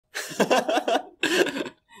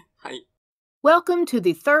はい。Welcome to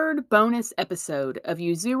the third bonus episode of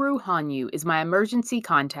Yuzuru Hanyu is My Emergency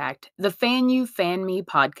Contact, the FanyuFanme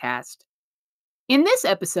podcast. In this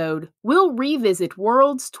episode, we'll revisit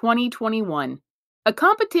Worlds 2021, a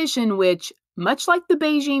competition which, much like the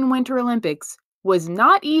Beijing Winter Olympics, was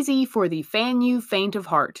not easy for the Fanyu faint of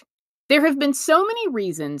heart. There have been so many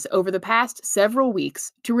reasons over the past several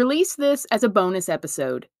weeks to release this as a bonus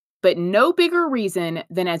episode, but no bigger reason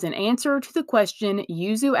than as an answer to the question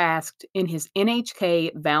Yuzu asked in his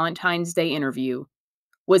NHK Valentine's Day interview.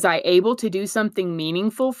 Was I able to do something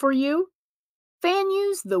meaningful for you?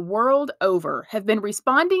 Fanyus the world over have been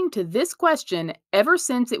responding to this question ever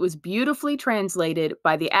since it was beautifully translated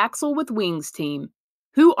by the Axel with Wings team,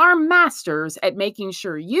 who are masters at making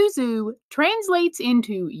sure Yuzu translates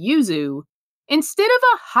into Yuzu instead of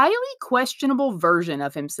a highly questionable version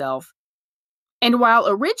of himself. And while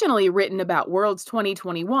originally written about Worlds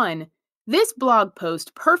 2021, this blog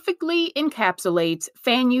post perfectly encapsulates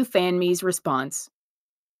FanyuFanme's response.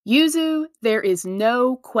 Yuzu, there is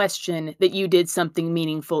no question that you did something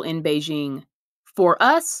meaningful in Beijing. For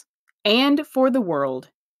us and for the world.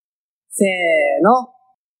 せーの。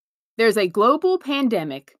 There's a global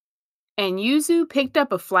pandemic, and Yuzu picked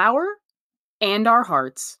up a flower and our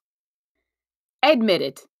hearts. Admit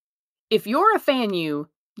it. If you're a Fanyu,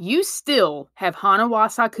 you still have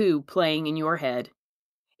Hanawasaku playing in your head.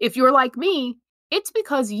 If you're like me, it's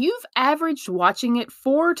because you've averaged watching it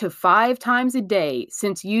 4 to 5 times a day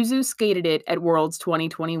since Yuzu skated it at Worlds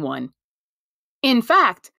 2021. In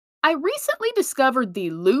fact, I recently discovered the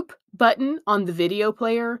loop button on the video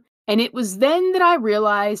player, and it was then that I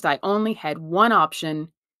realized I only had one option: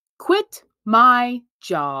 quit my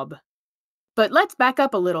job. But let's back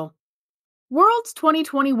up a little. Worlds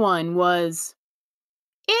 2021 was...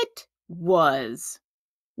 It was.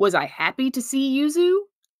 Was I happy to see Yuzu?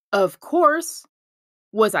 Of course.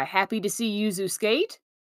 Was I happy to see Yuzu skate?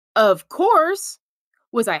 Of course.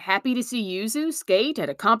 Was I happy to see Yuzu skate at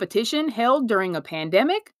a competition held during a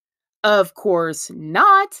pandemic? Of course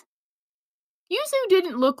not. Yuzu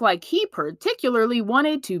didn't look like he particularly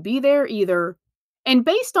wanted to be there either. And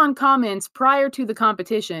based on comments prior to the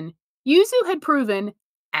competition, Yuzu had proven,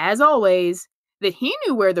 as always, that he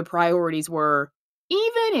knew where the priorities were,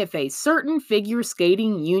 even if a certain figure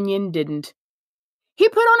skating union didn't. He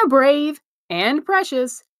put on a brave and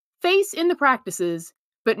precious face in the practices,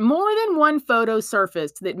 but more than one photo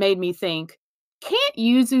surfaced that made me think, can't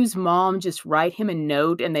Yuzu's mom just write him a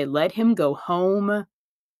note and they let him go home?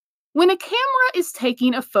 When a camera is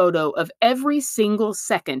taking a photo of every single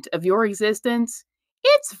second of your existence,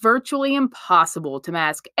 it's virtually impossible to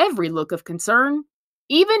mask every look of concern,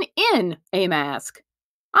 even in a mask.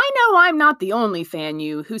 I know I'm not the only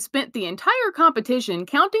Fanyu who spent the entire competition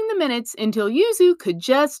counting the minutes until Yuzu could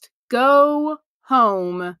just go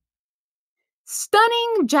home.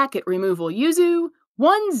 Stunning jacket removal, Yuzu.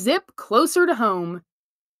 One zip closer to home.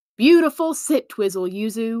 Beautiful sit twizzle,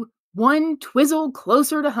 Yuzu. One twizzle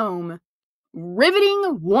closer to home.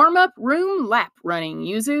 Riveting warm-up room lap running,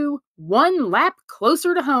 Yuzu. One lap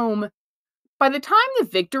closer to home. By the time the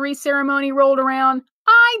victory ceremony rolled around,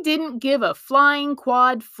 I didn't give a flying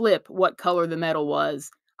quad flip what color the medal was.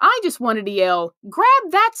 I just wanted to yell,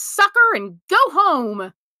 grab that sucker and go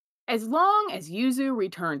home! As long as Yuzu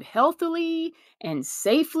returned healthily and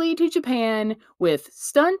safely to Japan with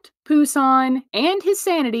stunt Pooh-san and his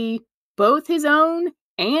sanity, both his own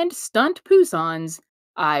and stunt Pooh-san's,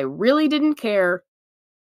 I really didn't care.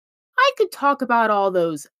 I could talk about all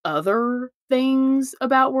those other things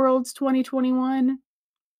about Worlds 2021.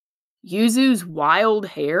 Yuzu's wild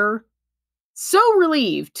hair. So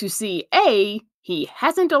relieved to see A, he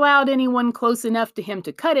hasn't allowed anyone close enough to him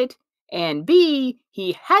to cut it, and B,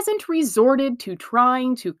 he hasn't resorted to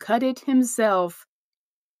trying to cut it himself.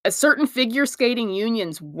 A certain figure skating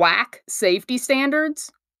union's whack safety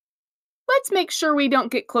standards? Let's make sure we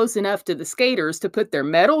don't get close enough to the skaters to put their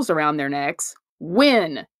medals around their necks.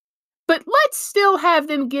 Win! But let's still have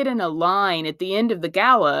them get in a line at the end of the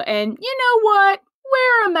gala, and you know what?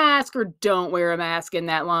 Wear a mask or don't wear a mask in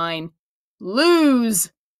that line. Lose!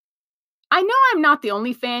 I know I'm not the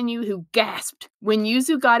only Fanyu who gasped when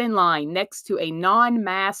Yuzu got in line next to a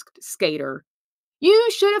non-masked skater. You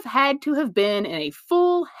should have had to have been in a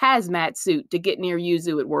full hazmat suit to get near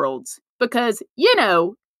Yuzu at Worlds. Because, you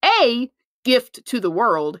know, A, gift to the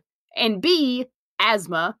world, and B,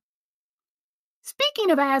 asthma.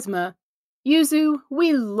 Speaking of asthma, Yuzu,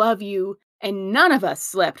 we love you, and none of us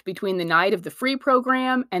slept between the night of the free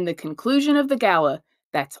program and the conclusion of the gala.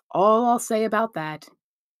 That's all I'll say about that.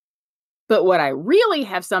 But what I really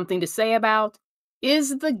have something to say about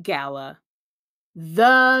is the gala.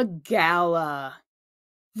 The gala.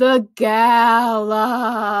 The gala.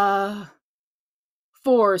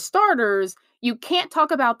 For starters, you can't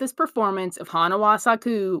talk about this performance of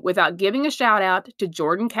Hanawasaku without giving a shout out to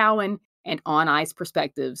Jordan Cowan and On Ice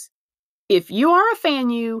Perspectives. If you are a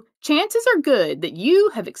Fanyu, chances are good that you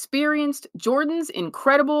have experienced Jordan's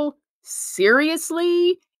incredible,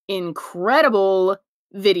 seriously incredible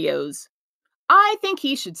videos. I think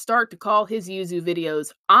he should start to call his Yuzu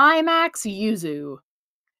videos IMAX Yuzu.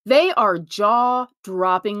 They are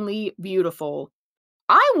jaw-droppingly beautiful.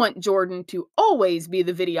 I want Jordan to always be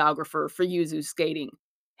the videographer for Yuzu skating.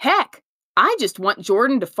 Heck, I just want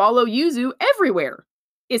Jordan to follow Yuzu everywhere.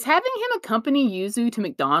 Is having him accompany Yuzu to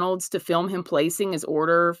McDonald's to film him placing his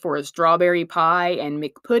order for a strawberry pie and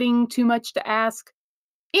McPudding too much to ask?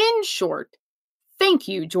 In short, thank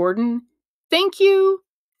you, Jordan. Thank you,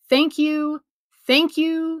 thank you, thank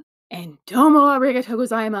you, and domo arigatou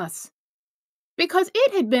gozaimasu. Because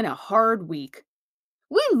it had been a hard week.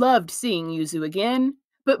 We loved seeing Yuzu again,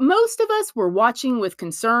 but most of us were watching with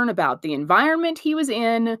concern about the environment he was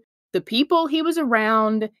in, the people he was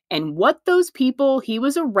around, and what those people he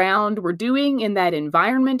was around were doing in that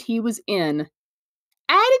environment he was in.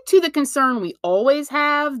 Added to the concern we always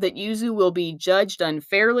have that Yuzu will be judged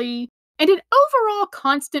unfairly, and an overall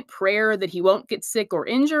constant prayer that he won't get sick or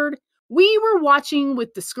injured, we were watching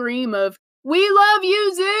with the scream of, "We love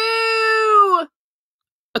Yuzu!"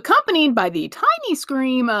 accompanied by the tiny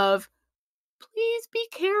scream of, "Please be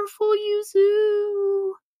careful,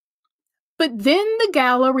 Yuzu." But then the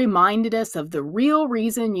gala reminded us of the real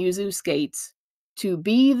reason Yuzu skates, to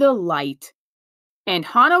be the light. And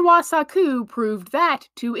Hanawasaku proved that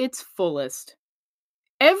to its fullest.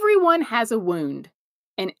 Everyone has a wound,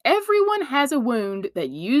 and everyone has a wound that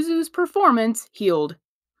Yuzu's performance healed.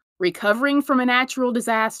 Recovering from a natural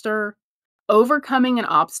disaster, overcoming an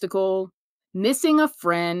obstacle, missing a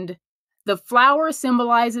friend, the flower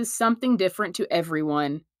symbolizes something different to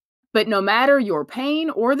everyone. But no matter your pain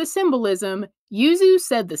or the symbolism, Yuzu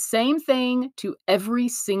said the same thing to every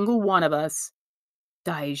single one of us.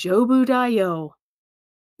 Daijoubu da yo.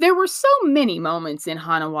 There were so many moments in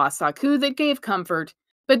Hanawasaku that gave comfort,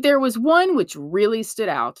 but there was one which really stood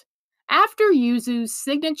out. After Yuzu's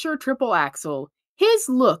signature triple axel, his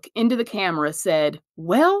look into the camera said,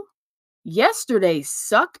 "Well, yesterday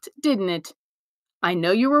sucked, didn't it? I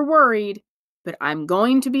know you were worried, but I'm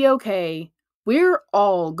going to be okay. We're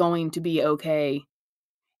all going to be okay."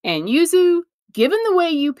 And Yuzu, given the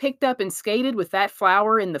way you picked up and skated with that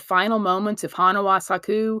flower in the final moments of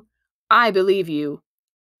Hanawasaku, I believe you.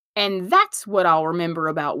 And that's what I'll remember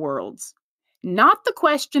about Worlds. Not the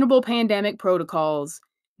questionable pandemic protocols,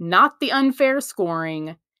 not the unfair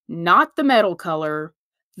scoring, not the medal color,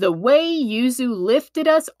 the way Yuzu lifted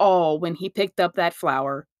us all when he picked up that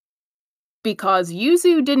flower. Because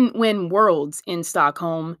Yuzu didn't win Worlds in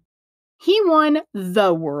Stockholm, he won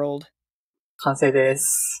the world. 完成で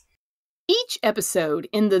す。 Each episode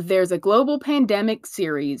in the There's a Global Pandemic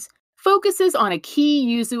series focuses on a key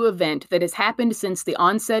Yuzu event that has happened since the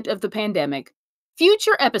onset of the pandemic.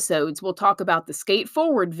 Future episodes will talk about the Skate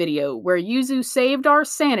Forward video where Yuzu saved our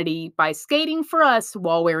sanity by skating for us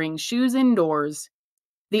while wearing shoes indoors.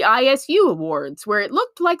 The ISU Awards, where it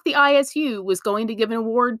looked like the ISU was going to give an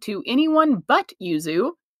award to anyone but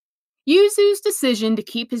Yuzu. Yuzu's decision to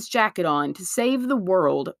keep his jacket on to save the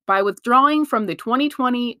world by withdrawing from the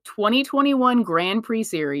 2020-2021 Grand Prix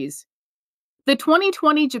Series. The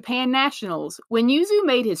 2020 Japan Nationals, when Yuzu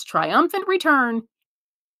made his triumphant return,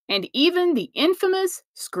 and even the infamous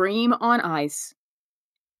Scream on Ice.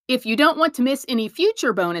 If you don't want to miss any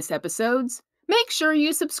future bonus episodes, make sure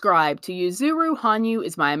you subscribe to Yuzuru Hanyu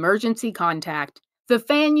is My Emergency Contact, the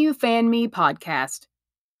FanyuFanme podcast.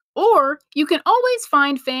 Or you can always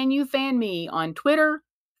find FanyuFanme on Twitter,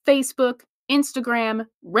 Facebook, Instagram,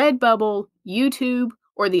 Redbubble, YouTube,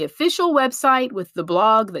 or the official website with the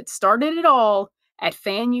blog that started it all at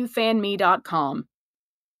FanyuFanme.com.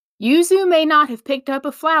 Yuzu may not have picked up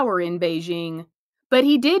a flower in Beijing, but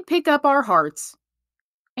he did pick up our hearts.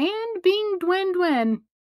 And Bing Dwen Dwen.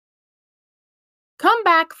 Come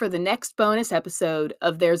back for the next bonus episode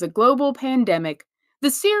of There's a Global Pandemic,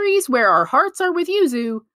 the series where our hearts are with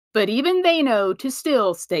Yuzu, but even they know to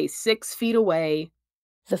still stay 6 feet away.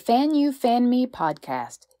 The FanyuFanme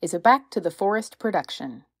podcast is a Back to the Forest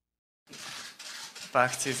production.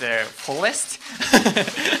 Back to the forest?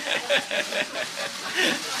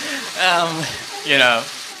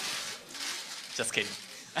 Just kidding.